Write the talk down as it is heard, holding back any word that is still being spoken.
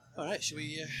All right, shall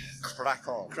we Crack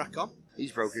on. crack on?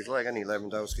 He's broke his leg, hasn't he,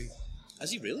 Lewandowski? Has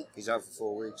he really? He's out for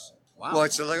 4 weeks. Wow. Well,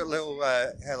 it's a little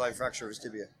hairline fracture of his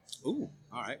tibia. Ooh.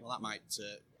 All right. Well, that might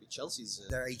be Chelsea's.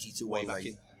 They're 80 to way 1 back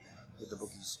in. with the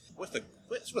bookies.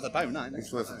 It's worth a pound, isn't it?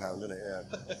 It's worth £1, isn't it?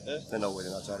 Yeah. They're not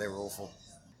winning that time. They were awful.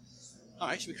 All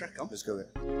right, shall we crack on? Let's go.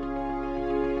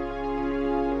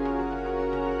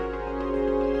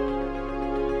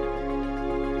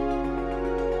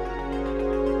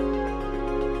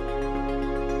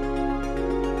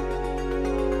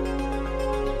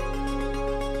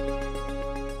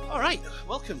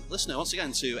 Welcome, listener, once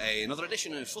again to another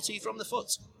edition of Footy from the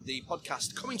Foot, the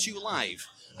podcast coming to you live,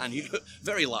 and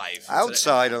very live.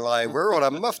 Outside alive. We're on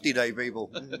a mufti day, people.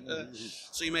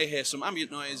 So you may hear some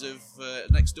ambient noise of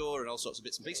next door and all sorts of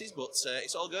bits and pieces, but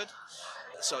it's all good.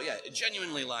 So yeah,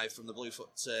 genuinely live from the Bluefoot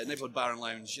Neighbourhood Bar and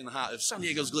Lounge in the heart of San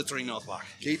Diego's glittering North Park.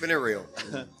 Keeping it real.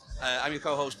 I'm your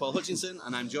co-host Paul Hutchinson,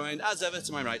 and I'm joined as ever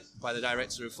to my right by the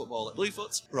director of football at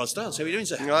Bluefoot, Rod Stiles. How are you doing,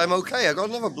 sir? I'm okay. I got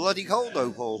another bloody cold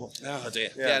though, Paul. Oh dear.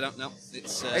 Yeah. No.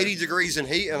 It's 80 degrees in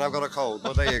heat, and I've got a cold.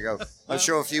 Well, there you go. I'm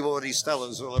sure a few more of these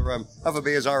Stellas or other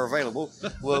beers are available.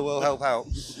 Will help out.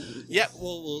 Yeah,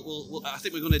 we'll I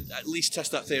think we're going to at least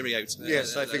test that theory out.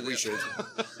 Yes, I think we should.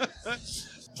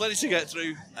 Plenty to get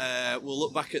through. We'll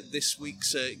look back at this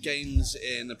week's games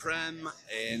in the Prem,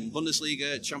 in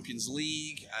Bundesliga, Champions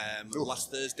League,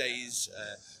 last Thursday's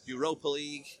Europa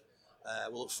League.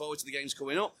 We'll look forward to the games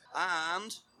coming up,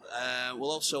 and we'll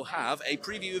also have a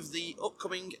preview of the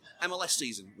upcoming MLS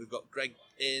season. We've got Greg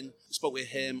in, spoke with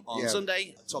him on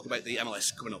Sunday, talk about the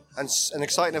MLS coming up. And an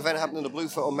exciting event happening in the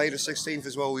Bluefoot on May the 16th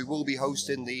as well. We will be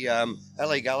hosting the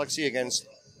LA Galaxy against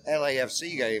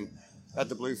LAFC game at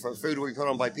the Bluefoot. Food will be put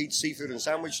on by Pete's Seafood and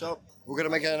Sandwich Shop. We're going to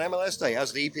make it an MLS day,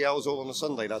 as the EPL is all on a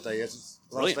Sunday that day. It's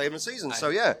the last day of the season. So,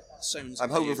 yeah, I'm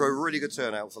hoping for a really good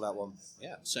turnout for that one.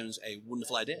 Yeah, sounds a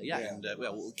wonderful idea. Yeah. And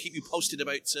we'll keep you posted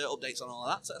about updates on all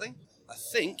of that sort of thing. I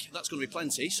think that's going to be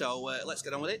plenty, so let's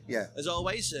get on with it. Yeah. As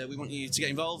always, we want you to get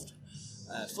involved.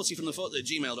 Footyfromthefoot at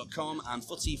gmail.com and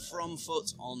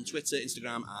footyfromfoot on Twitter,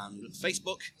 Instagram and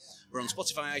Facebook. We're on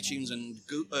Spotify, iTunes and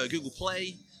Google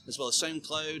Play, as well as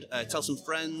SoundCloud. Tell some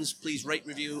friends, please rate,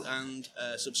 review and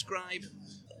subscribe.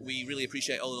 We really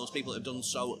appreciate all of those people that have done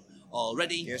so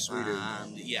already. Yes, we do.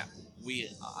 And yeah,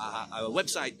 our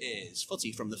website is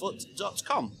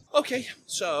footyfromthefoot.com. Okay,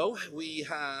 so we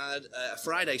had a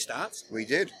Friday start. We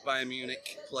did. Bayern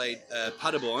Munich played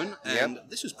Paderborn, and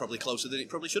this was probably closer than it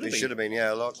probably should have been. It should have been,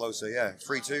 yeah, a lot closer, yeah.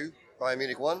 3-2, Bayern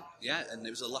Munich won. Yeah, and it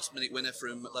was a last-minute winner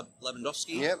from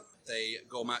Lewandowski. Yep. They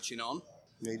go marching on.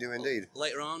 They do indeed.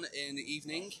 Later on in the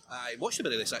evening, I watched a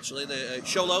bit of this actually. The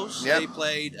Xolos, Yep. they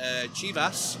played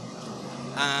Chivas,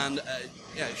 and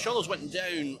Xolos went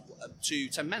down to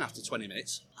 10 men after 20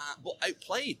 minutes, but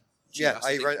outplayed Chivas.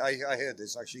 Yeah, I heard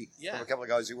this actually from a couple of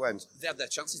guys who went. They had their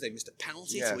chances. They missed a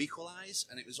penalty to equalise,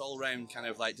 and it was all round kind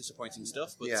of like disappointing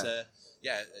stuff. But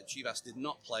Chivas did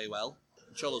not play well.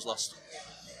 Xolos lost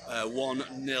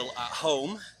 1-0 at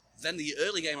home. Then the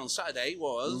early game on Saturday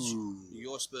was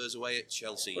your Spurs away at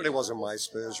Chelsea. But it wasn't my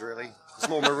Spurs, really. It's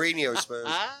more Mourinho Spurs.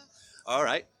 All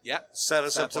right, yeah. Set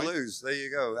us up to lose. There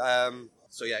you go.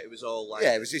 So, yeah, it was all like...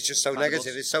 Yeah, it's just so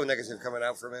negative. It's so negative coming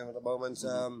out from him at the moment.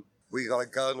 We got a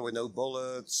gun with no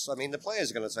bullets. I mean, the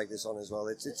players are going to take this on as well.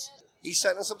 He's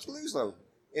setting us up to lose, though,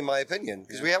 in my opinion,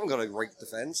 because we haven't got a great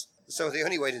defence. So the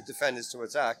only way to defend is to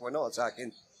attack. We're not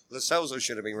attacking. Lo Celso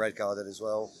should have been red-carded as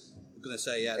well. I'm going to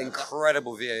say, yeah.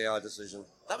 Incredible VAR decision.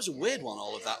 That was a weird one,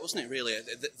 all of that, wasn't it, really?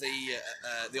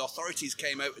 The authorities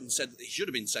came out and said that he should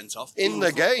have been sent off. In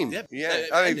the game.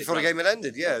 Yeah. Before the game had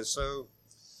ended, so...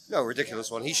 No,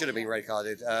 ridiculous one. He should have been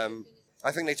red-carded.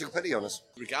 I think they took pity on us.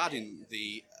 Regarding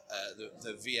the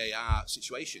VAR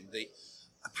situation,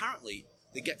 apparently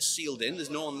they get sealed in. There's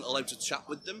no one allowed to chat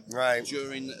with them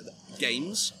during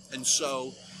games. And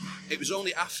so it was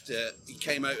only after he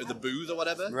came out of the booth or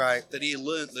whatever that he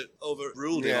learnt that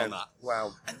overruled him on that.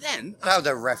 Wow. And then... How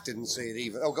the ref didn't see it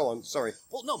even. Oh, go on. Sorry.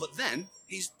 Well, no, but then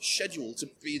he's scheduled to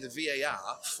be the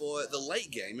VAR for the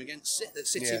late game against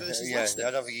City versus Leicester.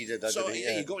 I don't think he did that. So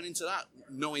you're going into that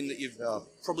knowing that you've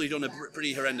probably done a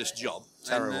pretty horrendous job.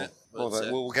 Terrible.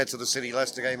 We'll get to the City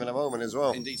Leicester game in a moment as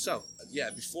well. Indeed so. Yeah,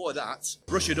 before that,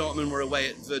 Borussia Dortmund were away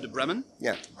at Werder Bremen.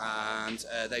 Yeah. And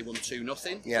they won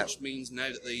 2-0, which means now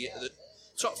that the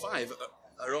top five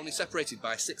are only separated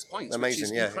by 6 points.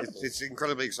 Amazing, which is incredible. It's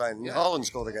incredibly exciting. Yeah. Haaland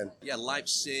scored again. Yeah,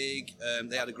 Leipzig,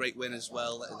 they had a great win as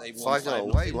well. They won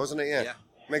 5-0 away, wasn't it? Yeah.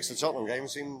 Makes the Tottenham game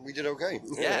seem we did okay.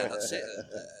 Yeah, that's it.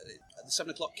 At the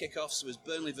 7 o'clock kickoffs, there was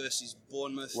Burnley versus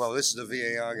Bournemouth. Well, this is the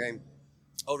VAR game.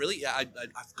 Oh, really? Yeah,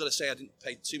 I've got to say I didn't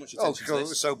pay too much Oh, attention to cool.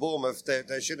 this. So Bournemouth,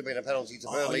 there should have been a penalty to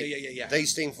Oh, Burnley. yeah. They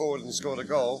steamed forward and scored a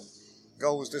goal.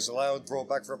 Goal was disallowed, brought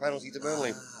back for a penalty to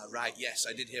Burnley. Ah, right, yes,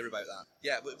 I did hear about that.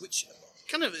 Yeah, which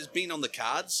kind of has been on the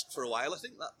cards for a while. I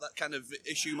think that kind of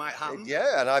issue might happen.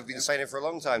 Yeah, and I've been saying it for a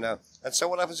long time now. And so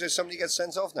what happens if somebody gets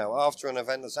sent off now after an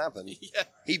event that's happened? Yeah.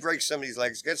 He breaks somebody's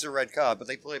legs, gets a red card, but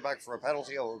they play back for a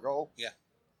penalty or a goal. Yeah.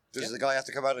 Does Yeah. the guy have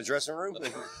to come out of the dressing room?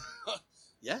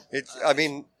 Yeah.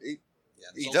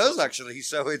 He does actually.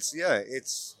 So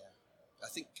it's. I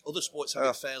think other sports have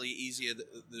it fairly easier.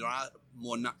 There are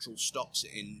more natural stops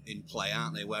in play,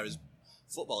 aren't they? Whereas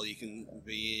football, you can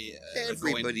be.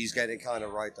 Everybody's getting it kind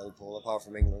of right though, Paul. Apart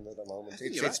from England at the moment,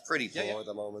 it's pretty poor at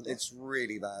the moment. It's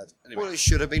really bad. Anyway. Well, it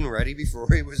should have been ready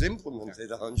before it was implemented.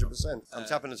 100%. I'm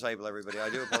tapping the table, everybody. I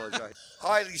do apologise.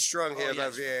 Highly strung here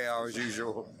about VAR as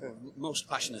usual. Most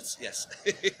passionate, yes.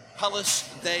 Palace,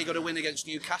 they got a win against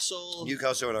Newcastle.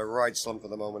 Newcastle in a right slump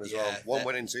at the moment as well. One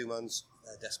win in 2 months.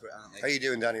 They're desperate, aren't they? How you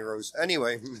doing, Danny Rose?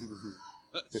 Anyway.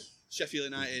 Sheffield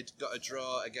United got a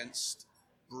draw against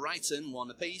Brighton,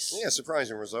 1 apiece. Yeah,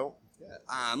 surprising result. Yeah.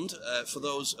 And for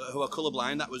those who are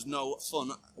colourblind, that was no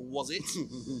fun, was it?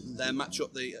 Their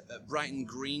match-up, the Brighton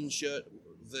green shirt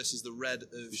versus the red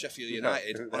of Sheffield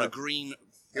United on a green.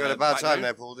 You had a bad time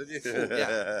there, Paul, did you?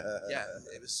 Yeah.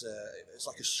 It was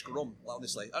like a scrum,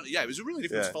 honestly. Yeah, it was really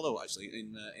different to follow, actually,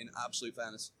 in absolute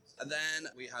fairness. And then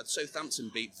we had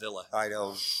Southampton beat Villa. I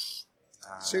know.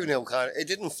 2-0 kind of. It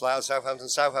didn't flout Southampton.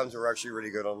 Southampton were actually really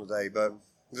good on the day, but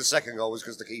the second goal was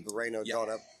because the keeper, Reino, had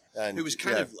gone up. And, who was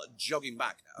kind of like jogging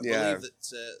back. I believe that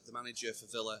the manager for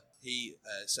Villa, he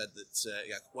said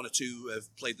that 1 or 2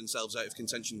 have played themselves out of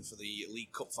contention for the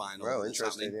League Cup final. Well,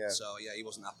 interesting, yeah. So, he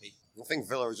wasn't happy. I think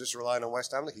Villa was just relying on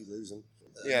West Ham to keep losing.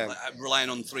 Relying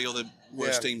on 3 other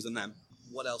worse teams than them.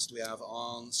 What else do we have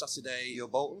on Saturday? Your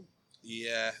Bolton?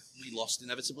 Yeah, we lost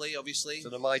inevitably, obviously. To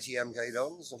the mighty MK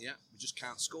Dons. Yeah, we just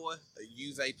can't score.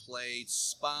 Juve played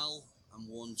Spal and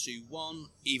won 2-1.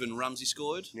 Even Ramsey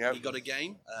scored. Yep. He got a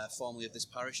game, formerly of this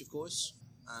parish, of course.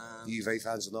 Juve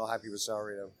fans are not happy with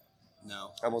Sarri, though.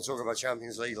 No. And we'll talk about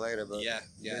Champions League later, but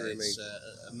it's,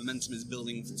 momentum is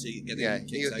building to get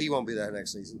he won't be there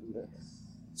next season.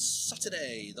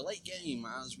 Saturday, the late game,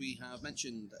 as we have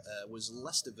mentioned, was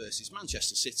Leicester versus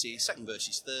Manchester City, second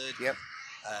versus third. Yep.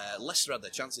 Leicester had their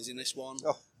chances in this one,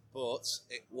 but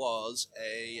it was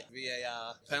a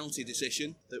VAR penalty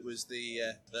decision that was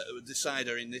the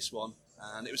decider in this one.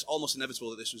 And it was almost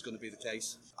inevitable that this was going to be the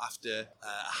case after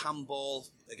a handball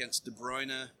against De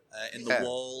Bruyne in the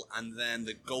wall, and then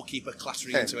the goalkeeper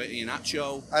clattering into it,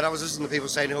 Iheanacho. And I was listening to people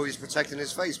saying, he's protecting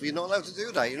his face, but you're not allowed to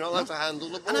do that. You're not allowed to handle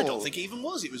the ball. And I don't think he even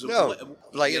was. It was a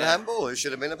blatant handball. It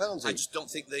should have been a penalty. I just don't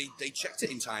think they checked it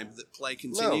in time. That play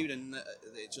continued, and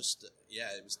it just,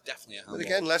 it was definitely a handball. But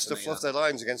again, Leicester fluffed their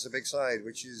lines against a big side,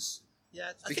 which is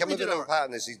it's become a bit of a pattern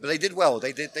this season. But they did well.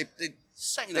 They didn't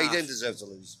deserve to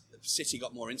lose. City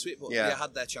got more into it, but they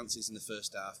had their chances in the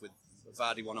first half with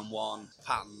Vardy 1-on-1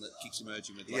 pattern that keeps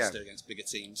emerging with Leicester against bigger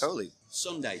teams. Totally.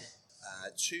 Sunday,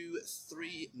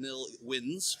 2-3-0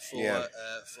 wins for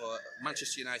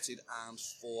Manchester United and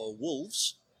for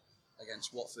Wolves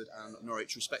against Watford and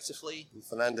Norwich respectively. And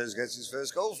Fernandes gets his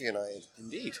first goal for United.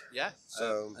 Indeed, yeah.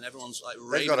 So and everyone's like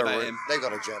raving about him. They've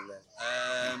got a gem there.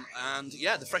 And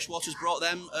the Freshwaters brought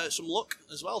them some luck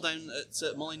as well down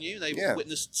at Molineux. They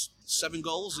witnessed 7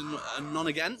 goals and none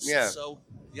against. Yeah. So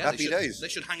happy days. They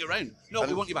should hang around. No,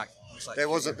 we want you back. Like, there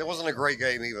wasn't a great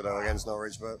game either though against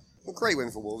Norwich, but a great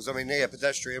win for Wolves. I mean,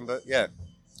 pedestrian, but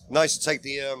nice to take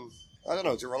the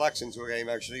to relax into a game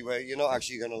actually where you're not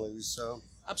actually going to lose. So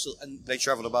absolutely, and they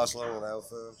travel to Barcelona now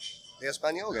for the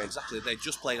Espanyol game. Exactly, they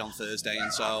just played on Thursday,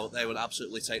 and so they would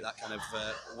absolutely take that kind of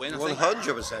win.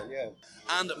 100%, yeah.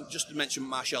 And just to mention,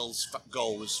 Martial's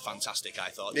goal was fantastic. I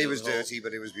thought it was dirty,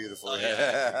 but it was beautiful.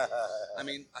 I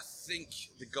mean, I think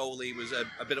the goalie was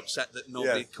a bit upset that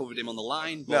nobody covered him on the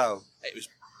line. But it was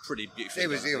pretty beautiful. It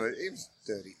was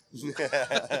dirty.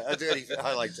 Dirty.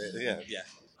 I liked it. Yeah.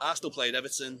 Arsenal played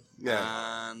Everton,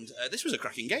 and this was a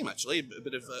cracking game actually. A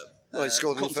bit of they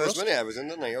scored in the first minute, Everton,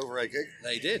 didn't they? Overhead kick.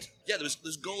 They did. Yeah,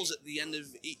 there's goals at the end of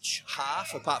each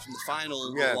half, apart from the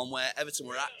final one where Everton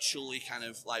were actually kind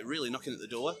of like really knocking at the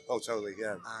door. Oh, totally,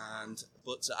 yeah.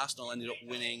 But Arsenal ended up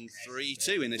winning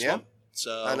 3-2 in this one.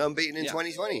 So and unbeaten in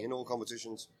 2020 in all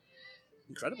competitions.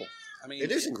 Incredible. I mean,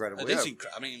 it is incredible.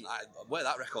 I mean, where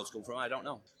that record's come from, I don't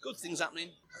know. Good things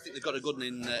happening. I think they've got a good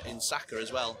one in Saka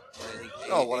as well.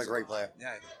 What a great player!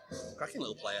 Yeah, cracking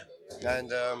little player. And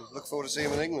look forward to seeing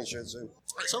him in England shirt soon.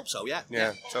 Let's hope so. Yeah.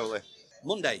 Yeah, totally.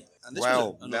 Monday, and this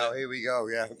Wow, was now here we go,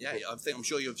 yeah. Yeah, I'm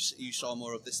sure you saw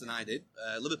more of this than I did.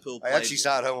 Liverpool I played... actually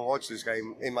sat at home and watched this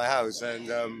game in my house, and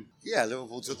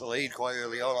Liverpool took the lead quite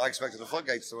early on. I expected the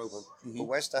floodgates to open, but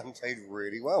West Ham played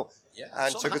really well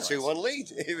and took a 2-1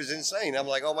 lead. It was insane. I'm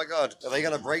like, oh my God, are they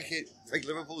going to break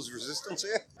Liverpool's resistance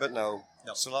here? But no.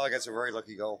 Salah gets a very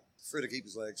lucky goal through the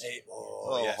keeper's legs.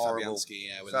 Horrible.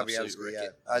 Fabianski, with an absolute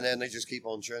ricket. And then they just keep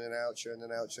on churning out,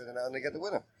 and they get the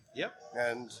winner. Yep.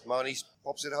 And Mane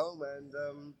pops it home,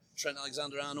 and Trent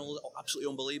Alexander-Arnold, absolutely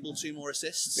unbelievable. 2 more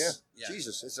assists. Yeah.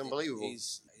 Jesus, it's unbelievable.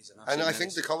 He's an absolute and I menace.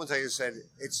 think the commentator said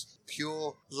it's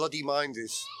pure bloody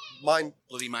mindedness.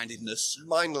 Bloody mindedness.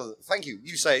 Mindless. Thank you.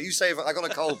 You say it. I got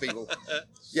a cold, people.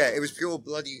 Yeah, it was pure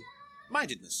bloody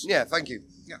mindedness. Yeah, thank you.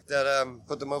 Yeah. That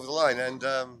put them over the line, and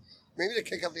maybe they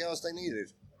kick up the arse they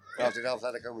needed after the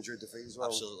Atletico Madrid defeat as well.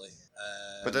 Absolutely.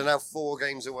 But they're now 4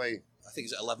 games away. I think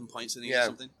it's at 11 points in or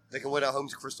something. They can win at home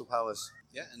to Crystal Palace.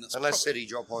 Yeah, and that's unless City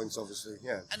drop points, obviously.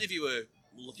 Yeah. And if you were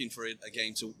looking for a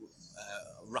game to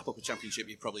wrap up a championship,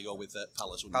 you'd probably go with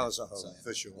Palace, wouldn't Palace you? at home,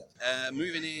 for sure.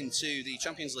 Moving into the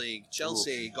Champions League,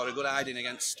 Chelsea got a good hiding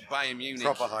against Bayern Munich.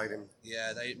 Proper hiding.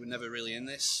 Yeah, they were never really in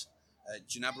this.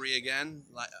 Gnabry again,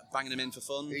 like banging him in for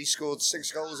fun. He scored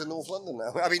 6 goals in North London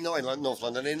now. I mean, not in North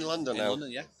London, in London now. In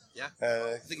London, yeah.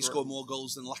 I think he scored more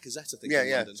goals than Lacazette, I think,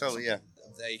 in London. Totally, yeah.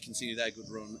 They continue their good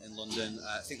run in London.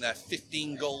 I think they're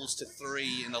 15 goals to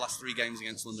 3 in the last 3 games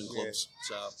against London clubs.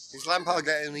 So is Lampard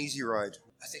getting an easy ride?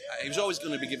 I think he was always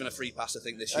going to be given a free pass, I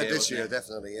think, this year. This year,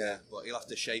 definitely, yeah. But he'll have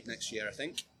to shape next year, I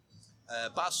think.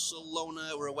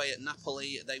 Barcelona were away at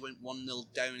Napoli. They went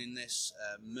 1-0 down in this.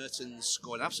 Mertens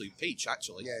scored an absolute peach,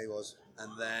 actually. Yeah, he was.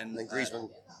 And then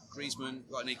Griezmann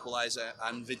got an equaliser,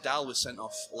 and Vidal was sent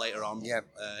off later on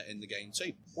in the game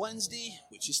too. Wednesday,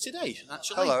 which is today,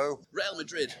 actually. Hello. Real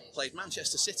Madrid played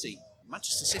Manchester City.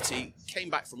 Manchester City came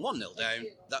back from 1-0 down.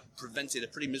 That prevented a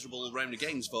pretty miserable round of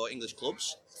games for English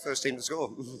clubs. First team to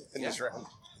score in this round.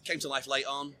 Came to life late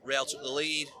on. Real took the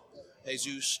lead.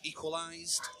 Jesus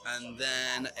equalised, and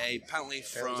then a penalty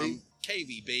from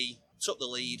KVB took the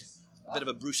lead. A bit of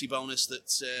a Brucey bonus that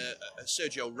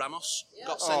Sergio Ramos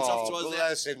got sent off to us.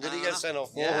 Bless him. Did he get sent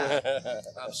off? Yeah,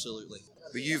 absolutely.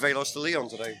 But Juve lost to Lyon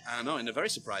today. I know, in a very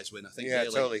surprise win, I think. Yeah,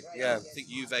 really. Totally. Yeah. I think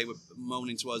Juve were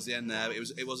moaning towards the end there. It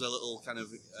was a little kind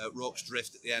of Rourke's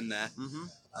drift at the end there. Mm-hmm.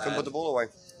 Couldn't put the ball away.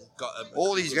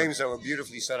 All these games though were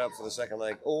beautifully set up for the second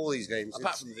leg. All these games.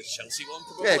 Apart from the Chelsea one,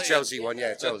 probably. Yeah, Chelsea one.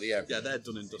 Yeah, totally. Yeah. Yeah, they're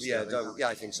done and dusted. Yeah,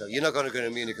 I think so. You're not going to go to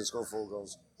Munich and score 4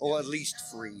 goals, or at least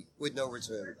 3 with no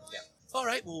return. Yeah. All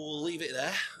right, well, we'll leave it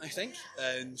there, I think.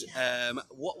 And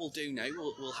what we'll do now,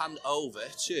 we'll hand over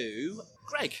to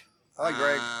Greg. Hi,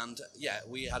 Greg. And yeah,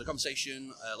 we had a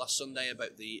conversation last Sunday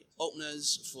about the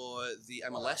openers for the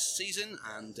MLS season,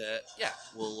 and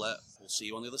we'll see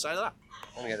you on the other side of that.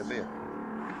 I'm gonna get a beer.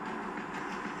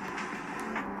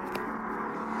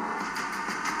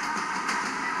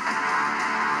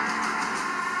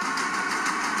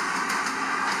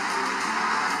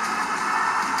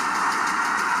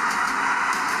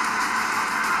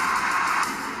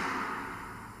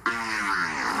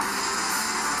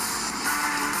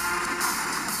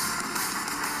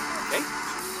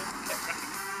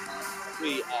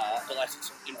 We are delighted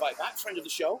to invite back friend of the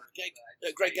show,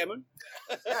 Greg Gemman.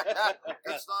 Good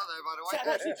start there, by the way. I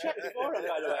actually checked before,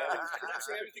 by the way. Did I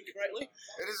say everything correctly?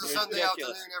 It is a Sunday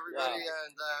afternoon, everybody,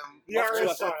 and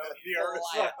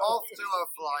off to a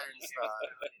flying start.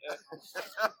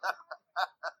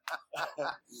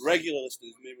 Regular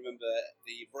listeners may remember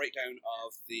the breakdown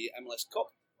of the MLS Cup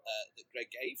that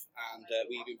Greg gave, and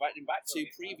we've invited him back to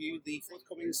preview the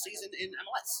forthcoming season in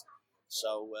MLS.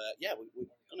 So, we're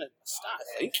going to start,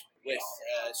 I think, with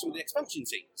some of the expansion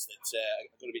teams that are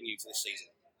going to be new to this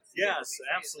season. Yes,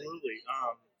 absolutely.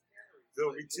 There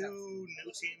will be 2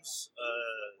 new teams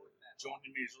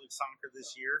joining Major League Soccer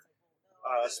this year,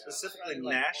 specifically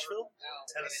Nashville,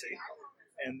 Tennessee,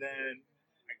 and then,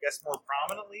 I guess more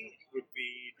prominently, would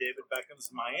be David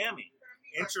Beckham's Miami,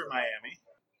 Inter Miami.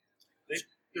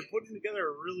 They're putting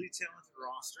together a really talented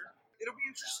roster. It'll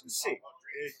be interesting to see.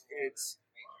 It's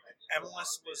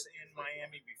MLS was in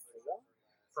Miami before,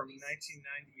 from 1998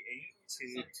 to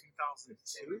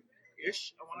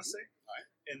 2002-ish, I want to say. Right.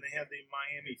 And they had the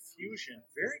Miami Fusion.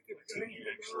 Very good team,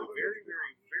 actually. Very,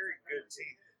 very, very good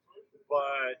team.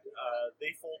 But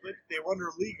they folded. They were under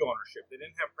league ownership. They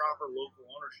didn't have proper local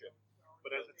ownership.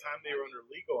 But at the time, they were under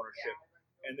league ownership.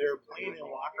 And they were playing in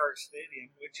Lockhart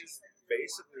Stadium, which is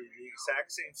basically the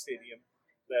exact same stadium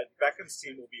that Beckham's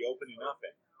team will be opening up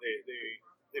in.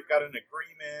 They've got an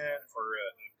agreement or a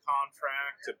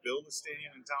contract to build a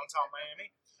stadium in downtown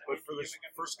Miami, but for the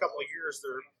first couple of years,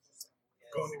 they're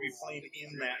going to be playing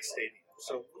in that stadium.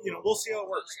 So, we'll see how it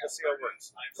works.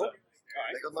 So,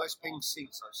 They got nice pink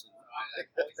seats, I've seen.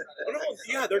 oh, no,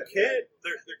 yeah, their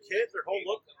whole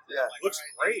look Yeah. looks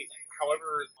great.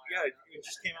 However, it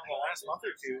just came out in the last month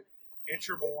or two.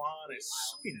 Inter Milan is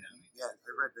suing them Yeah,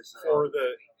 I read this. for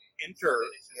the Inter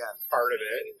Yeah. part of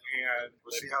it, and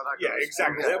We'll see how that goes. yeah,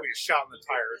 exactly. Yeah. That'll be a shot in the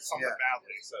tire, something Yeah.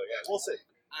 badly. So yeah, we'll see.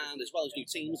 And as well as new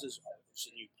teams, there's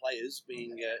obviously new players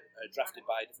being drafted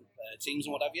by different teams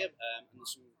and what have you. And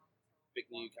there's some big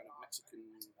new kind of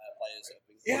Mexican players that have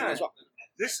been coming as well.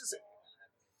 This is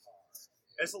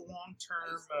as a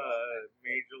long-term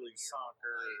Major League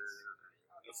Soccer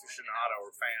aficionado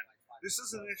or fan. This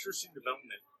is an interesting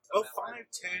development. About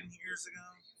 5-10 years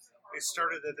ago, it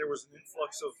started that there was an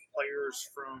influx of players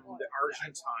from the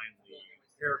Argentine league,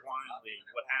 Paraguayan league,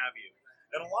 what have you,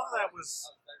 and a lot of that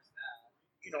was,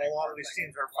 a lot of these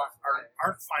teams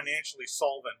aren't financially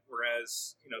solvent.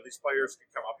 Whereas, these players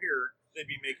could come up here, they'd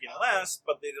be making less,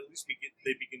 but they'd at least be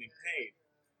getting paid.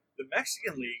 The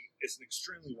Mexican league is an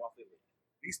extremely wealthy league.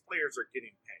 These players are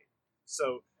getting paid.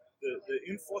 So the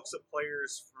influx of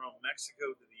players from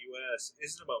Mexico to the U.S.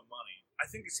 isn't about money. I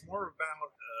think it's more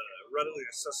about a readily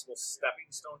accessible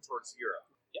stepping stone towards Europe.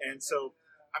 Yep. And so,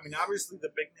 obviously the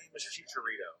big name is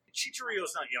Chicharito.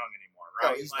 Chicharito's not young anymore,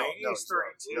 right? No, he's not. He's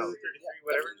 32, 33,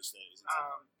 whatever.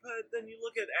 But then you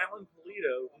look at Alan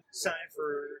Pulido, signed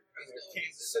for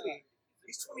Kansas City.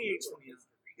 He's 28, 29.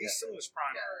 He's still in his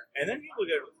prime. And then you look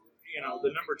at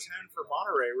the number 10 for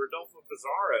Monterrey, Rodolfo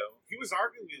Pizarro. He was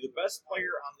arguably the best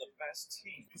player on the best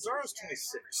team. Pizarro's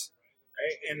 26,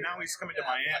 right? And now he's coming to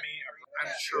Miami.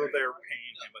 I'm sure they're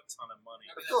paying him a ton of money.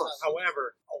 Of course.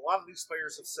 However, a lot of these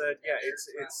players have said,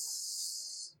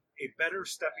 it's a better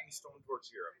stepping stone towards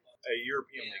Europe, a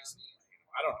European league.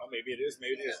 I don't know. Maybe it is.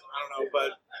 Maybe it isn't. I don't know.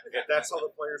 But if that's how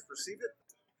the players perceive it,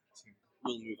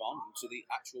 we'll move on to the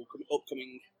actual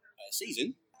upcoming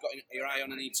season. Got your eye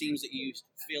on any teams that you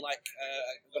feel like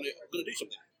are going to do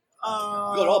something?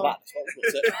 Good or bad?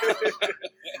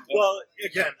 Well,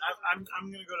 again, I'm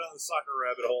going to go down the soccer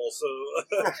rabbit hole. So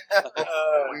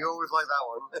we always like that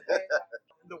one.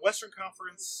 The Western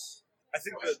Conference, I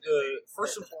think that the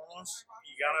first and foremost,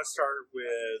 you got to start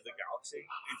with the Galaxy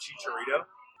and Chicharito.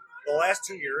 The last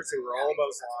 2 years, they were all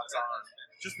about Zlatan,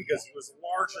 just because he was a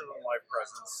larger-than-life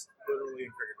presence, literally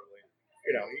and figuratively.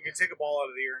 He could take a ball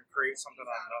out of the air and create something out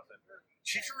of nothing.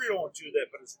 Chicharito won't do that,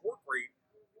 but his work rate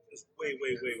is way,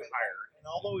 way, way higher. And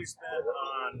although he's been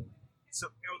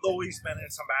in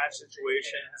some bad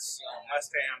situations,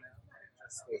 West Ham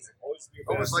always be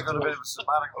almost like on a bit of a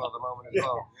sabbatical at the moment as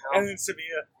well. And then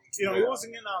Sevilla, he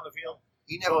wasn't getting on the field.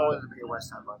 He never wanted to be a West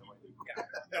Ham, by the way.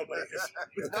 Nobody.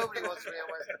 Nobody wants to be a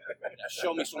West Ham.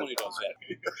 Show me someone who does that.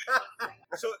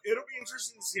 So it'll be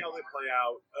interesting to see how they play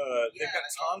out. They've got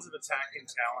tons of attacking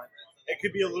talent. It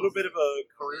could be a little bit of a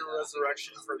career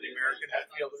resurrection for the American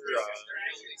midfielder,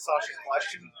 Sasha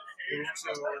Kleshin, moved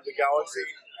to the Galaxy.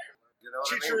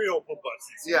 Chicharito will put butts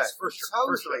in seats, for sure.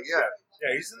 Totally, yeah.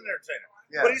 Yeah, he's an entertainer.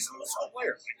 Yeah. But he's an old school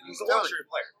player. He's a luxury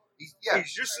player. He's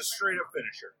just a straight up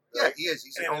finisher. Yeah, Right? he is.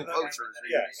 He's an old poacher.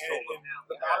 Yeah, and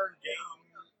the modern game,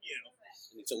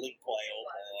 It's a league play or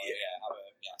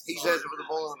he says it with the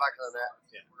ball in the back of the net.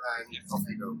 Yeah. And off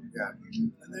you go. Yeah.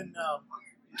 And then,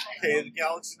 the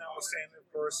Galaxy now is standing, of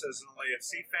course, as an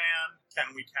LAFC fan.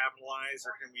 Can we capitalize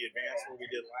or can we advance what we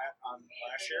did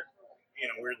last year?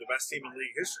 We're the best team in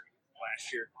league history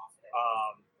last year.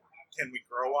 Can we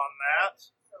grow on that?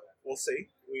 We'll see.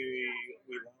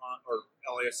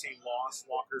 LAFC lost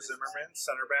Walker Zimmerman,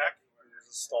 center back. He was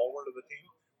a stalwart of the team.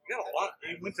 We got a lot.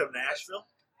 He went to Nashville.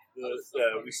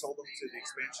 We sold him to the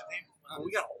expansion team.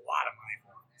 We got a lot of money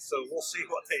for him. So we'll see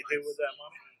what they do with that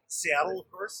money. Seattle, of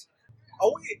course.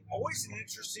 Always an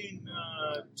interesting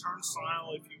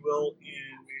turnstile, if you will,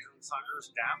 in Major League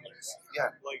Soccer's downwards.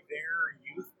 Yeah. Like their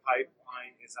youth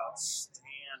pipeline is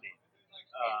outstanding.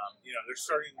 They're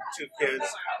starting 2 kids,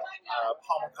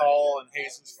 Paul McCall and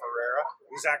Jesus Ferreira,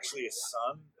 who's actually a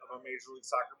son of a Major League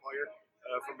Soccer player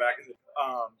from back in the.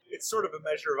 It's sort of a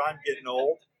measure of I'm getting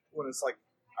old when it's like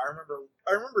I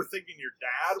remember thinking your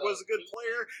dad was a good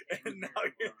player, and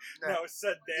now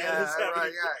said dad is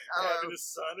having a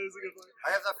son is a good player. I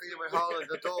have that feeling with Haaland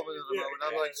and Dortmund at the moment.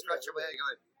 I'm like scratching my head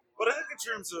going. But I think in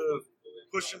terms of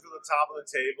pushing to the top of the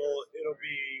table, it'll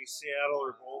be Seattle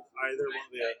or both, either one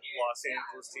of the Los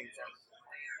Angeles teams.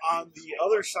 On the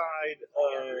other side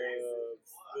of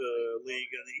the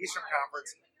league, in the Eastern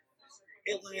Conference,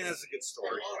 Atlanta's a good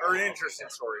story, or an interesting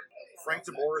story. Frank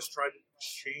de Boer tried to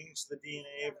change the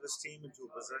DNA of this team into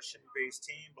a possession-based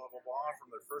team, blah, blah, blah, from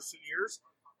their first 2 years.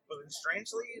 But then,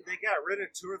 strangely, they got rid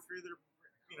of 2 or 3 of their,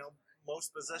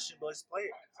 most possession-based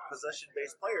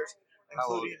players,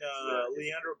 including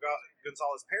Leandro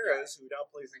Gonzalez Perez, who now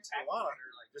plays in Tijuana,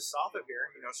 just south of here.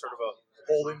 Sort of a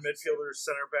holding midfielder,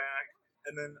 center back,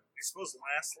 and then I suppose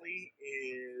lastly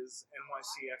is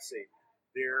NYCFC.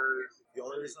 The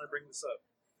only reason I bring this up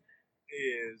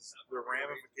is the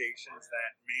ramifications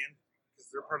that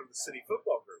because they're part of the City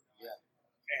Football Group. Yeah.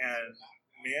 And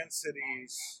Man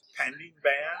City's pending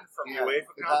ban from the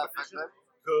UEFA competition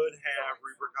could have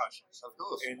repercussions. Of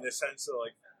course. In the sense of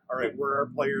all right, where are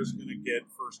players going to get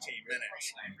first team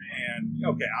minutes? And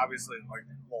okay, obviously, like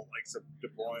De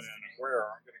Bruyne and Aguero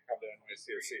aren't going to come to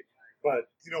NYCFC. But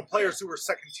players who are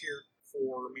second tier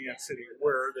for Man City,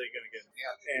 where are they going to get them?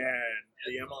 Yeah. And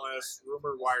the MLS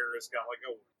rumor wire has got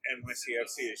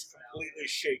NYCFC is completely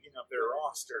shaking up their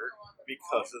roster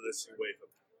because of this UEFA.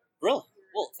 Brilliant.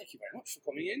 Well, thank you very much for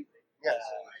coming in. Yes.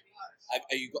 Have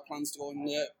you got plans to go and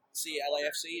see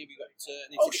LAFC? Have you got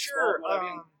any Oh, tickets sure. for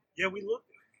it? Yeah, we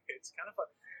looked. It's kind of fun.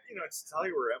 To tell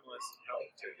you where MLS is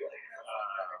coming to.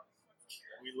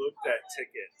 We looked at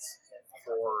tickets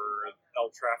for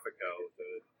El Tráfico,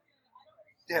 the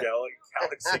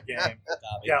Galaxy game,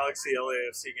 Galaxy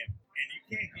LAFC game, and you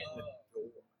can't get in the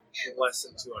door for less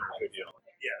than $250.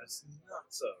 Yeah, it's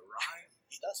nuts, right?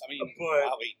 That's, but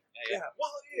well,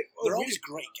 they're always we,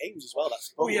 great games as well.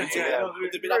 That's Oh yeah, no,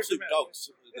 they've been absolute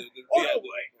dogs.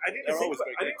 I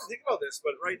didn't think about this,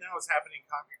 but right now it's happening in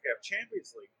CONCACAF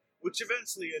Champions League, which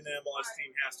eventually an MLS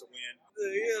team has to win.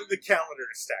 The calendar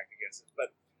is stacked against it.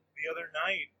 But the other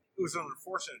night, it was an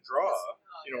unfortunate draw.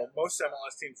 Most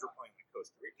MLS teams were playing the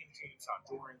Costa Rican teams,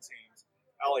 Honduran teams.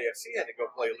 LAFC had to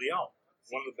go play Leon,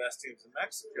 one of the best teams in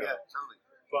Mexico. Yeah, totally.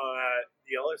 But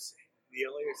the LAFC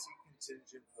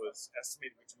contingent was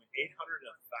estimated between 800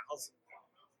 and 1,000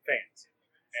 fans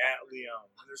at Leon.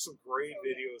 And there's some great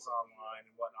videos online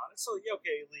and whatnot. And so,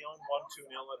 Leon won 2-0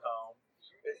 at home.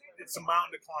 It's a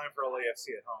mountain to climb for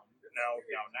LAFC at home. Now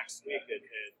next week at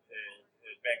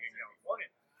Bank in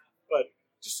California. But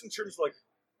just in terms of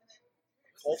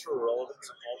cultural relevance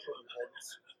and cultural importance,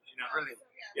 Brilliant.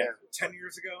 Yeah, 10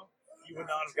 years ago, you would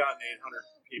not have gotten 800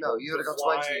 people. No, you would have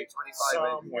got 20,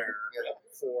 25 somewhere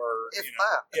for if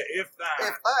that.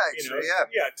 actually,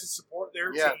 to support their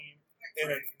team in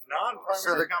a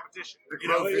non-primary competition. The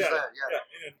growth is there.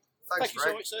 Thank you Greg.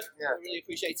 so much, sir. Yeah. I really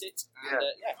appreciate it. And,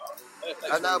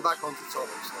 And now back on to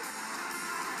topics.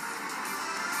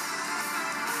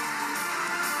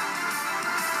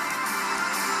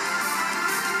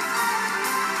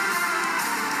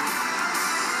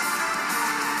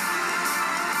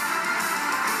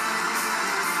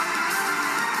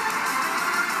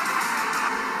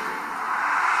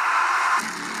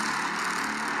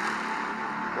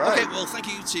 Okay, well, thank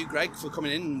you to Greg for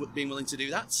coming in and being willing to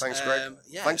do that. Thanks, Greg.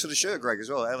 Thanks for the shirt, Greg, as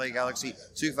well. LA Galaxy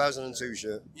 2002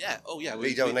 shirt. Yeah,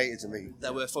 He donated to me.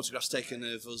 There were photographs taken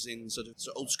of us in sort of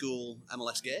old school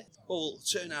MLS gear. Well, we'll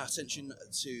turn our attention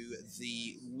to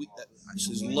the week.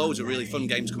 Actually, there's loads of really fun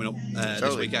games coming up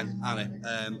this weekend, aren't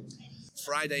there?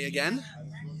 Friday again,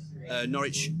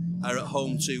 Norwich are at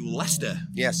home to Leicester.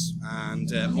 Yes.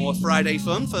 And more Friday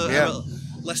fun for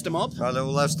Leicester mob. Our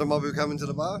little Leicester mob who come into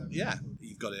the bar. Yeah.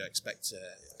 Got to expect.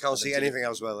 Can't see anything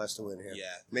else where Leicester win here. Yeah,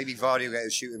 maybe Vardy will get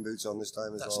his shooting boots on this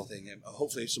time as well. That's the thing.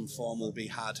 Hopefully, some form will be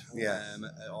had.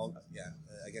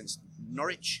 Against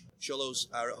Norwich. Cholos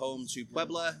are at home to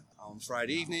Puebla on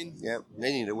Friday evening. Yeah,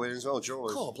 they need a win as well,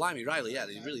 Cholos. Oh, blimey, Riley, yeah,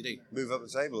 they really do. Move up the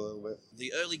table a little bit.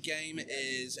 The early game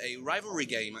is a rivalry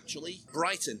game, actually.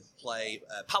 Brighton play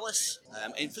Palace.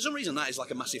 And for some reason, that is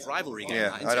like a massive rivalry game.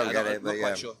 Yeah, I don't get it, but I'm not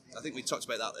quite sure. I think we talked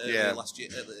about that earlier last year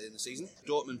in the season.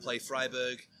 Dortmund play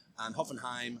Freiburg and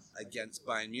Hoffenheim against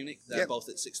Bayern Munich. They're both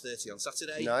at 6:30 on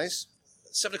Saturday. Nice.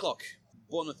 7 o'clock,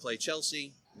 Bournemouth play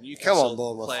Chelsea. Newcastle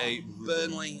Bournemouth. play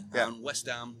Burnley and West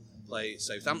Ham play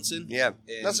Southampton. Yeah,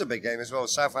 that's a big game as well.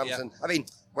 Southampton. I mean,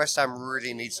 West Ham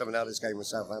really needs something out of this game with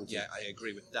Southampton. Yeah, I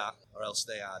agree with that, or else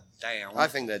they are down. I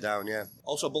think they're down, yeah.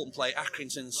 Also, Bolton play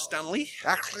Accrington Stanley.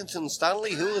 Accrington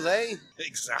Stanley, who are they?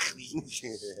 Exactly.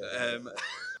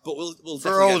 But we'll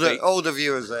for older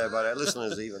viewers there, but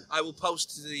listeners even. I will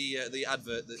post the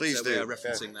advert that we are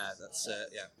referencing there. That's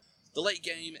The late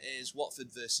game is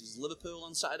Watford versus Liverpool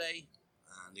on Saturday,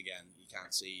 and again you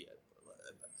can't see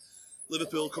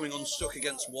Liverpool coming unstuck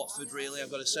against Watford. Really, I've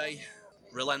got to say,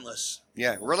 relentless.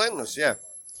 Yeah, relentless. Yeah.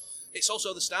 It's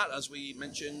also the start, as we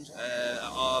mentioned,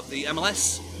 of the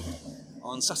MLS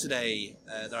on Saturday.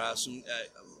 There are some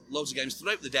loads of games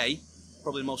throughout the day.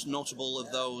 Probably the most notable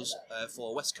of those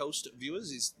for West Coast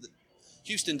viewers is that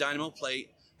Houston Dynamo play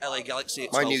LA Galaxy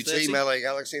at 12:30. My new team, LA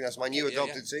Galaxy. That's my new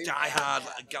adopted team. Die-hard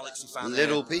Galaxy fan.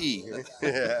 Little P.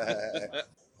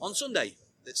 On Sunday,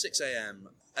 at 6 a.m.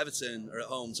 Everton are at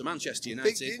home to Manchester Big,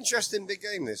 United. interesting big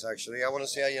game this, actually. I want to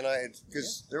see how United,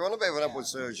 because they're on a bit of an upward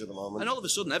surge at the moment. And all of a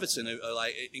sudden, Everton are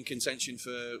like in contention for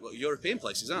European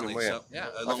places, aren't they? Well, yeah. So, yeah,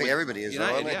 I along think with everybody is,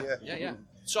 United, though, aren't they? yeah.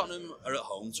 Tottenham are at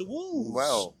home to Wolves.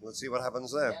 Well, let's see what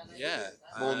happens there. Yeah.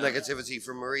 More negativity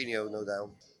from Mourinho, no doubt.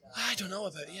 I don't know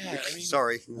about, I mean,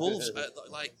 Sorry. Wolves,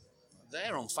 like,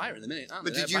 they're on fire at the minute, aren't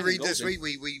they? But did They're you banging read this goals in.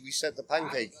 week? We set the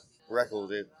pancake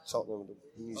record at Tottenham,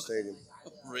 the new stadium.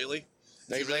 Really?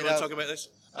 They Do you really laid want out- to talk about this?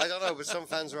 I don't know, but some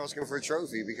fans are asking for a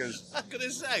trophy because I'm going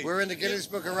to say. we're in the Guinness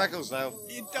Book of Records now.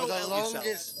 You for don't the help yourself.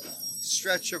 longest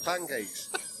stretch of pancakes.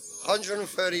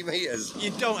 130 metres.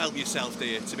 You don't help yourself, do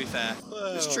you, to be fair?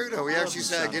 It's true though, we actually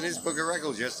set a Guinness Book of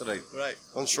Records yesterday Right.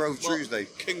 on Shrove Well, Tuesday.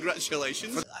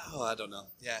 Congratulations. Oh, I don't know.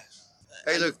 Yeah.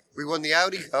 Hey look, we won the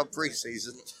Audi Cup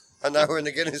pre-season and now we're in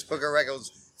the Guinness Book of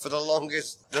Records for the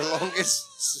longest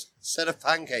set of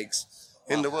pancakes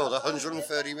in the world,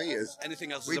 130 metres.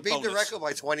 Anything else We is a beat the bonus. record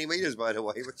by 20 metres, by the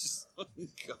way, which is... Oh,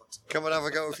 God. Come and have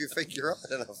a go if you think you're up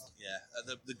enough.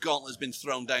 Yeah, the gauntlet's been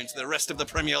thrown down to the rest of the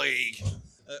Premier League.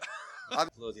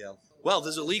 Bloody hell. Well,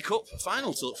 there's a League Cup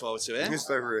final to look forward to here. Is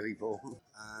there really, Paul?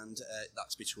 And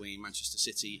that's between Manchester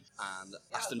City and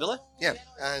Aston Villa. Yeah,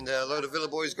 and a load of Villa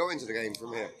boys go into the game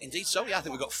from here. Indeed so, yeah. I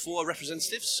think we've got 4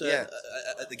 representatives Yeah.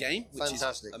 at the game, which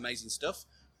Fantastic. is amazing stuff.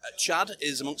 Chad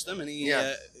is amongst them, and he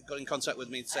Yeah. got in contact with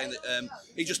me saying that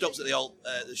he just hopes that they all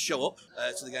show up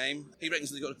to the game. He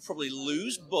reckons they're going to probably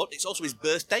lose, but it's also his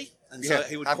birthday, and so Yeah,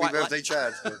 he would happy quite birthday, like,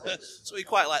 Chad. so he'd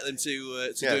quite like them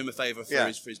to Yeah. do him a favour for Yeah.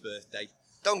 his birthday.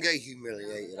 Don't get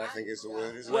humiliated, I think is the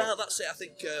word, isn't Well, it? that's it. I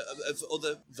think of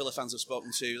other Villa fans I've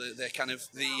spoken to, they're kind of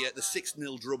the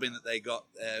 6-0 drubbing that they got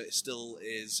still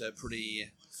is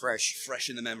pretty fresh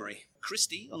in the memory.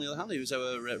 Christy, on the other hand, who's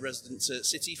our resident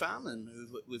City fan and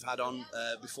who we've had on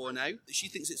before now, she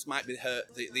thinks it might be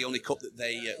the only cup that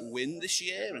they win this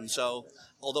year, and so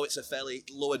although it's a fairly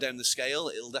lower down the scale,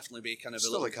 it'll definitely be kind of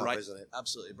Still a little a cup, bright, isn't it?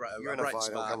 absolutely You're a in a bright final,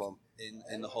 spark come on.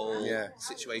 in the whole Yeah.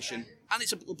 situation, and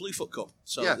it's a Bluefoot Cup,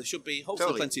 so Yeah. there should be hopefully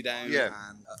Totally. plenty down. Yeah.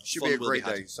 And Should fun be a will great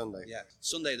had. day, Sunday. Yeah,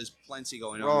 Sunday there's plenty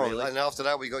going on. Oh, Really, and after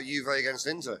that we got Juve against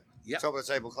Inter. Yep. Top of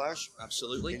the table clash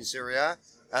absolutely. in Serie A.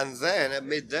 And then at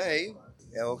midday,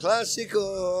 El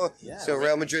Clasico. Yeah. So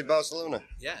Real Madrid, Barcelona.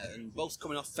 Yeah, and both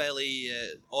coming off fairly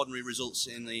ordinary results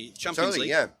in the Champions Totally, League.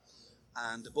 yeah.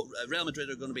 But Real Madrid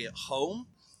are going to be at home.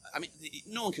 I mean,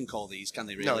 no one can call these, can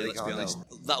they? Really? No, they Let's can't, be honest.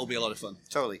 no. That'll be a lot of fun.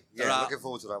 Totally. There Yeah, are- looking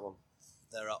forward to that one.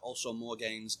 There are also more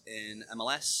games in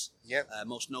MLS. Yep.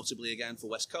 Most notably again for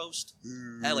West Coast,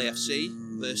 LAFC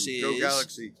versus Go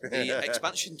Galaxy. the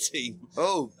expansion team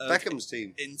Oh, of Beckham's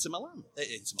team. Inter Milan.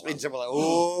 Inter Milan. Inter Milan.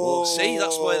 Oh, see,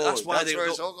 that's why they where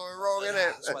got- it's all going wrong, isn't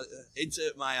it? That's why-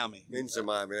 Inter Miami. Inter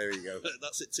Miami, there you go.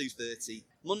 That's at 2:30.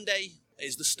 Monday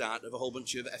is the start of a whole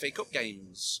bunch of FA Cup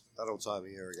games. That old time of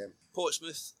year again.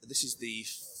 Portsmouth, this is the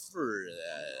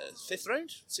 5th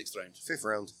round? 6th round. 5th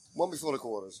round. One before the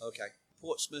quarters. Okay.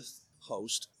 Portsmouth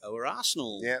host our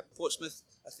Arsenal. Yeah. Portsmouth,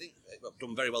 I think, have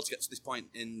done very well to get to this point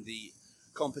in the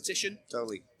competition.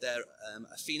 Totally. They're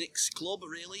a Phoenix club,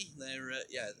 really.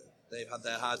 They've had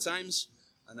their hard times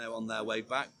and now on their way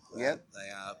back. Yeah. They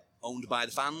are owned by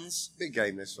the fans. Big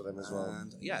game this for them as well.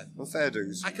 And yeah, And fair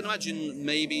dues. I can imagine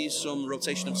maybe some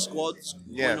rotation of squads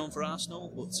Yeah. going on for Arsenal,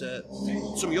 but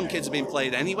some young kids are being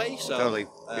played anyway. So Totally.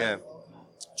 Yeah.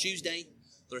 Tuesday,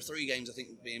 there are 3 games I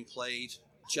think being played.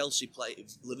 Chelsea play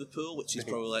Liverpool, which is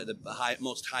probably like the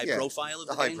most high Yeah, profile of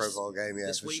The the high games profile game, yeah,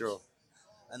 this for week. sure.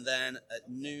 And then at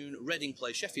noon, Reading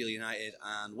play Sheffield United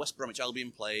and West Bromwich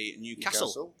Albion play Newcastle.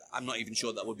 Newcastle. I'm not even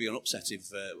sure that would be an upset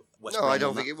if West No, Brom I don't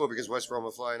won think that. it will because West Brom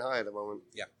are flying high at the moment.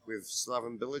 Yeah. With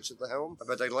Slaven Bilic at the helm. I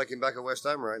bet they'd like him back at West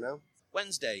Ham right now.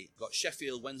 Wednesday, got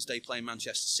Sheffield Wednesday playing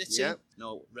Manchester City. Yeah.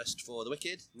 No rest for the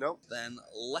wicked. No. Then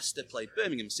Leicester play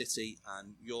Birmingham City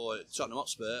and your Tottenham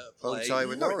Hotspur Home play tie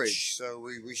with Norwich. So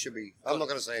we should be. I'm not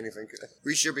going to say anything.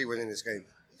 We should be winning this game.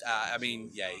 I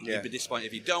mean, yeah, Yeah. you'd be disappointed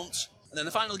if you don't. And then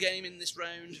the final game in this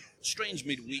round, strange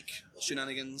midweek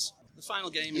shenanigans. The final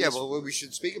game. Yeah, is, well, we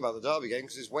should speak about the derby game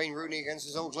because it's Wayne Rooney against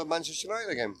his old club Manchester United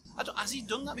again. has he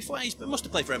done that before? He must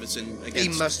have played for Everton. He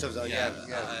Against, must have done,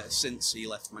 yeah. since he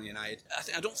left Man United.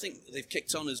 I don't think they've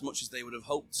kicked on as much as they would have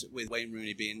hoped with Wayne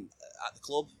Rooney being at the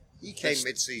club. He came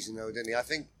mid-season though, didn't he? I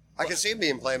think I can see him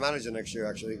being player manager next year.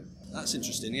 Actually. That's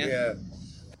interesting. Yeah. Yeah.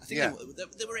 I think Yeah.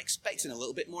 they were expecting a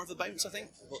little bit more of a bounce. I think,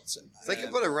 but If they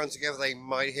can put a run together, they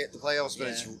might hit the playoffs. But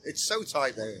Yeah. it's so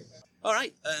tight there. all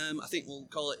right. I think we'll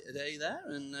call it a day there,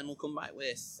 and then we'll come back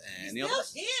with any other.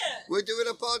 We're doing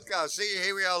a podcast. See,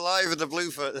 here we are live at the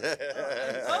Bluefoot.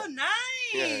 Oh,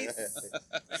 nice.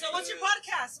 So what's your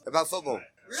podcast? About football,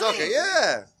 Really? soccer.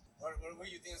 Yeah. What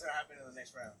do you think is going to happen in the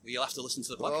next round? You'll have to listen to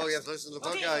the podcast. Oh, you have to listen to the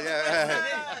Okay, podcast.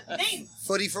 Yeah. name.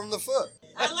 Footy from the foot.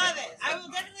 I love it. I will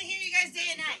definitely hear you guys day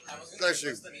and night. Bless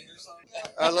you.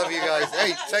 I love you guys.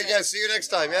 Hey, take care. See you next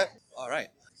time, yeah? All right.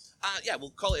 Yeah, we'll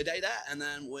call it a day there, and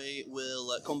then we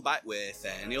will come back with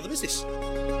any other business.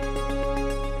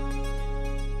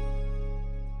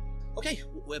 Okay,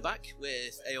 we're back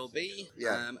with AOB.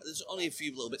 Yeah. There's only a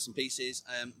few little bits and pieces.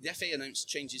 The FA announced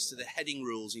changes to the heading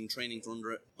rules in training for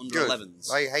under Good.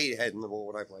 11s. I hate heading the ball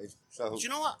when I played. So Do you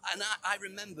know what? And I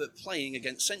remember playing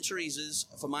against St. Teresa's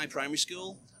for my primary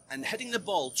school and heading the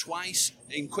ball twice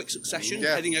in quick succession,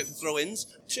 Yeah. heading out for throw-ins,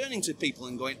 turning to people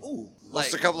and going, ooh.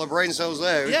 lost a couple of brain cells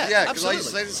there. Yeah, because I used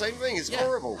to absolutely. say the same thing. It's Yeah,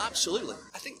 horrible. Absolutely.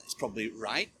 I think that's probably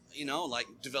right. You know, like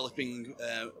developing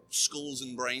skulls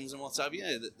and brains and what have you,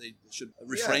 that they should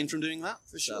refrain from doing that.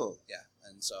 For sure. Yeah,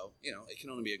 and so, you know, it can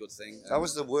only be a good thing. I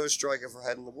was the worst striker for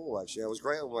heading the ball, actually. I was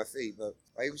great on my feet, but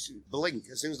I used to blink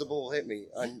as soon as the ball hit me,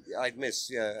 and I'd miss,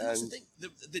 yeah. And that's the And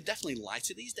thing. They're definitely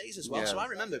lighter these days as well. Yeah. So I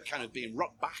remember kind of being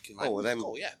rocked back and like, them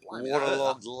yeah, blimey, that hurt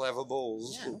waterlogged that. leather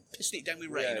balls. Yeah, pissing it down with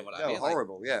rain Yeah, or what no, have you. Like,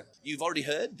 horrible, yeah. you've already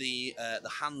heard the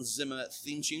Hans Zimmer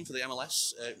theme tune for the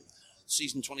MLS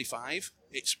season 25.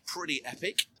 It's pretty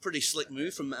epic, pretty slick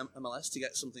move from MLS to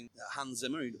get something. Hans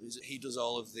Zimmer, he does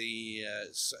all of the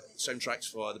soundtracks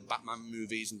for the Batman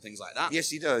movies and things like that. Yes,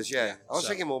 he does, yeah. I was So-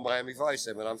 thinking more Miami Vice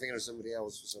then, but I'm thinking of somebody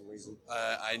else for some reason.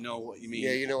 I know what you mean.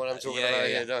 Yeah, you know what I'm talking about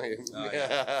here, don't you? Oh,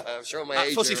 yeah. I'm showing my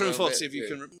age. Footy here a from little Footy, bit. if you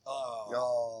can.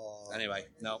 Oh. Anyway,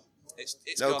 no, it's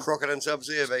No gone. crocodile subs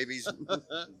here, babies.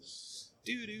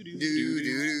 Do do do do,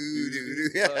 do,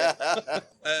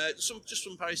 do.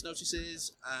 Some Paris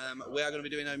notices. We are going to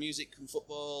be doing our music and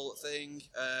football thing.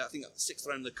 I think at the 6th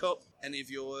round of the cup. Any of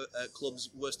your club's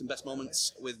worst and best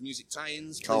moments with music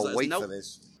tie-ins? please let Can't us wait know. for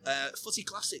this. Footy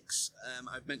Classics.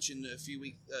 I've mentioned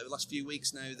last few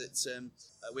weeks now that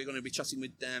we're going to be chatting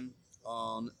with them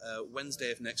on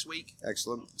Wednesday of next week.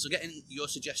 Excellent. So get in your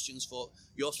suggestions for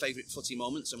your favourite footy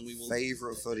moments, and we will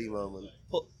Favourite footy moment.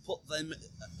 put them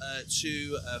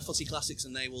to Footy Classics,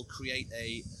 and they will create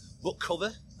a book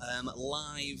cover,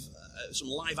 live, some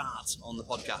live art on the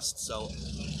podcast. So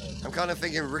I'm kind of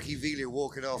thinking Ricky Villa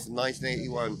walking off in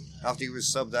 1981 after he was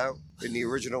subbed out in the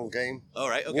original game. all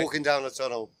right, okay. Walking down the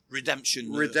tunnel.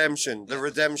 Redemption. Redemption. The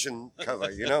redemption cover,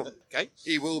 you know? Okay.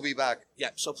 He will be back.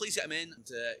 Yeah. So please get them in.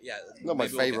 And, Not my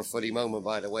maybe we'll favourite footy moment,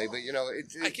 by the way, but, you know,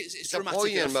 it's a dramatic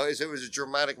poignent enough. moment. It was a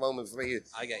dramatic moment for me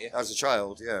I get you. as a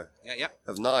child, yeah, Yeah.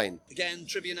 of 9. Again,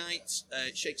 trivia night,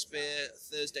 Shakespeare,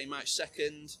 Thursday, March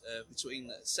 2nd, between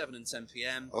 7 and 10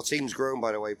 p.m. Our team's grown,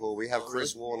 by the way, Paul. We have Oh,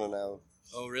 Chris really? Warner now.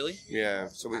 Oh, really? Yeah,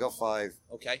 so we got 5.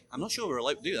 Okay. I'm not sure we're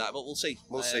allowed to do that, but we'll see.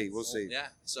 We'll see. Yeah.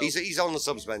 So. He's on the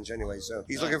subs bench anyway, so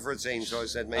he's looking for a team, so I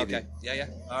said maybe. Okay. Yeah.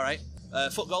 All right.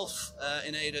 Foot golf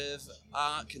in aid of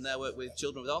ARC and their work with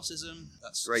children with autism.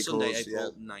 That's Great Sunday, cause,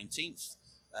 April 19th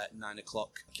at 9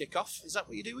 o'clock kickoff. Is that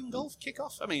what you do in golf?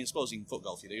 Kickoff? I mean, I suppose in foot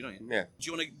golf you do, don't you? Yeah. Do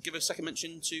you want to give a second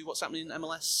mention to what's happening in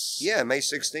MLS? Yeah, May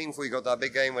 16th, we got that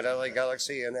big game with LA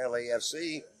Galaxy and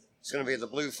LAFC. It's going to be at the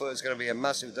Bluefoot. It's going to be a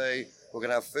massive day. We're going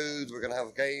to have food. We're going to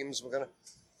have games. We're going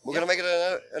to make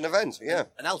it an event. Yeah.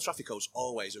 And El Trafico's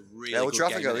always a really El good game.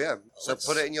 Trafico, isn't it? yeah. So Let's-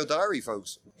 put it in your diary,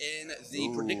 folks. In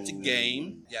the predicted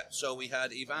game, so we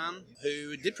had Ivan,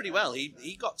 who did pretty well.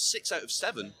 He got 6 out of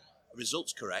 7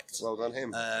 results correct. Well done,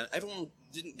 him. Everyone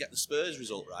didn't get the Spurs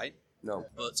result right, No.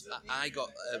 but I got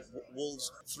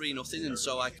Wolves 3-0, and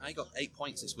so I got 8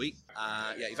 points this week.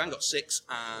 Ivan got 6,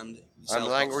 and I'm yourself got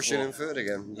languishing 4. in third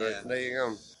again. But Yeah. there you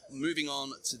go. Moving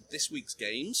on to this week's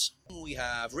games, we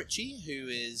have Richie, who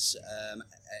is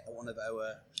one of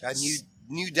our And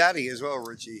new daddy as well,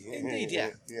 Richie. Indeed,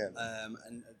 yeah. Yeah.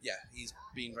 He's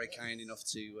been very kind enough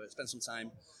to spend some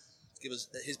time to give us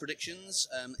his predictions.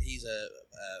 He's a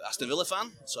Aston Villa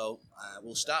fan, so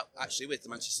we'll start actually with the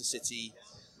Manchester City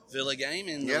Villa game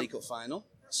in the Yep. League Cup final.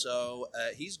 So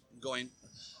he's going.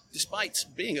 Despite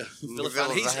being a Villa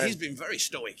Villa fan, fan. he's been very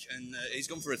stoic, and he's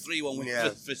gone for a 3-1 win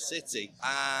Yeah. for City.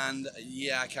 And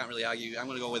I can't really argue. I'm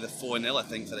going to go with a 4-0, I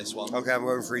think, for this one. Okay, I'm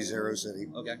going 3-0 City.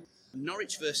 Okay.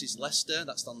 Norwich versus Leicester.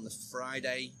 That's on the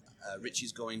Friday.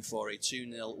 Richie's going for a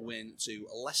 2-0 win to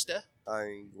Leicester.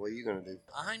 What are you going to do?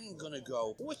 I'm going to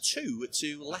go 4-2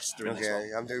 to Leicester in this one.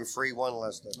 Okay, I'm doing 3-1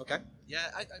 Leicester. Okay. Yeah,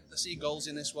 I see goals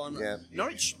in this one. Yeah.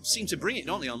 Norwich seem to bring it,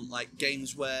 don't they, on like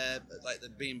games where like they're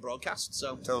being broadcast.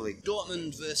 So Totally.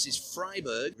 Dortmund versus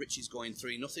Freiburg. Richie's going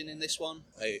 3-0 in this one.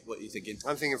 Hey, what are you thinking?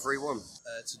 I'm thinking 3-1.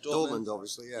 To Dortmund. Dortmund,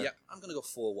 obviously, yeah. Yeah, I'm going to go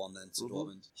 4-1 then to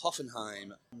Dortmund.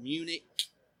 Hoffenheim, Munich,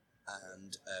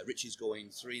 and Richie's going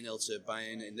 3-0 to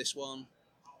Bayern in this one.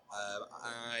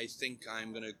 I think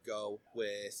I'm going to go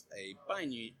with a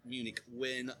Bayern Munich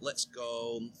win. Let's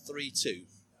go 3-2.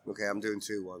 Okay, I'm doing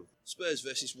 2-1. Spurs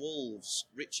versus Wolves.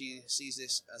 Richie sees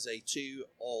this as a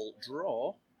 2-all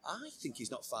draw. I think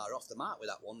he's not far off the mark with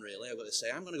that one, really. I've got to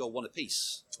say, I'm going to go one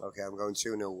apiece. Okay, I'm going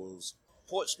 2-0 Wolves.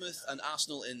 Portsmouth and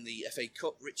Arsenal in the FA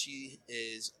Cup. Richie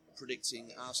is predicting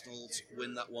Arsenal to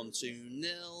win that one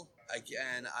 2-0.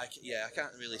 Again, I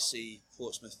can't really see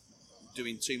Portsmouth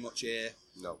doing too much here.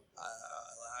 No.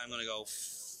 I'm going to go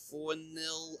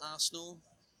 4-0 Arsenal.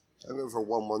 I'm going for a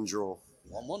 1-1 draw.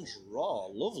 1-1 draw.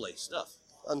 Lovely stuff.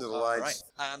 Under the All lights.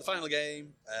 right. And the final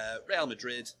game, Real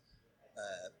Madrid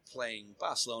playing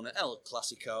Barcelona, El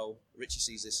Clasico. Richie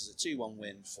sees this as a 2-1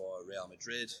 win for Real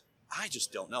Madrid. I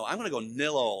just don't know. I'm going to go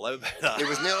 0-all. How about that? It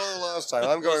was 0-0 last time.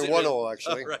 I'm Was going it 1-0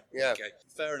 actually. Oh, right. Yeah. Okay.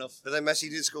 Fair enough. But then Messi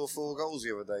did score 4 goals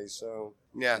the other day, so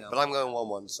yeah. No. But I'm going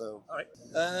 1-1. So All right.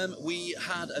 We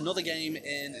had another game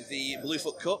in the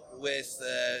Bluefoot Cup with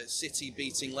City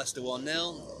beating Leicester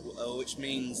 1-0, which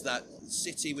means that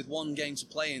City, with one game to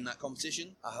play in that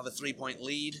competition, I have a 3-point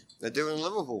lead. they're doing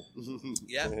Liverpool.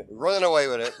 Yeah. Running away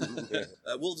with it.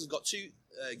 Wolves have got 2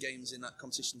 games in that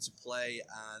competition to play,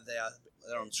 and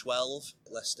they're on 12.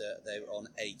 Leicester, they're on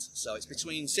 8. So it's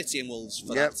between City and Wolves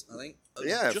for Yep. that, I think.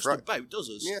 Yeah, just Fri- about does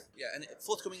us. Yeah. Yeah, and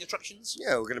forthcoming attractions.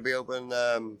 Yeah, we're going to be open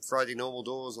Friday normal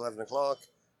doors, 11 o'clock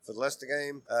for the Leicester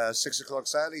game. 6 o'clock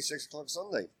Saturday, 6 o'clock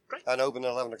Sunday. Great. And open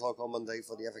at 11 o'clock on Monday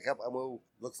for the FA Cup. And we'll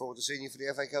look forward to seeing you for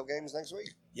the FA Cup games next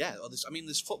week. Yeah, well,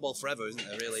 there's football forever, isn't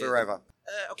there, really? Forever.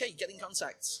 Okay, get in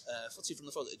contact.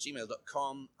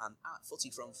 footyfromthefoot@gmail.com and at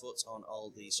footyfromfoot on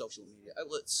all the social media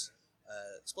outlets.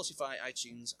 Spotify,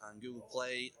 iTunes, and Google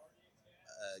Play,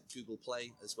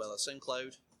 as well as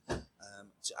SoundCloud,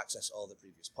 to access all the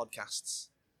previous podcasts.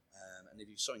 And if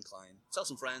you're so inclined, tell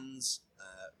some friends,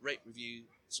 rate, review,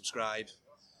 subscribe.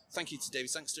 Thank you to David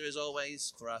Sangster, as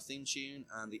always, for our theme tune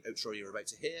and the outro you're about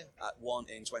to hear at 1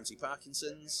 in 20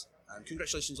 Parkinson's. And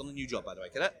congratulations on the new job, by the way,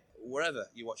 cadet. Wherever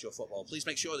you watch your football, please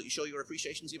make sure that you show your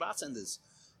appreciation to your bartenders,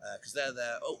 because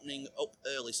they're opening up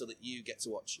early so that you get to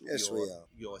watch your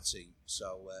team.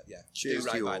 So, Cheers do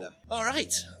right to you by all. them. All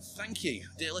right, thank you,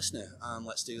 dear listener, and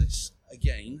let's do this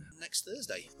again next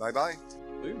Thursday. Bye-bye.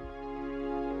 Boom.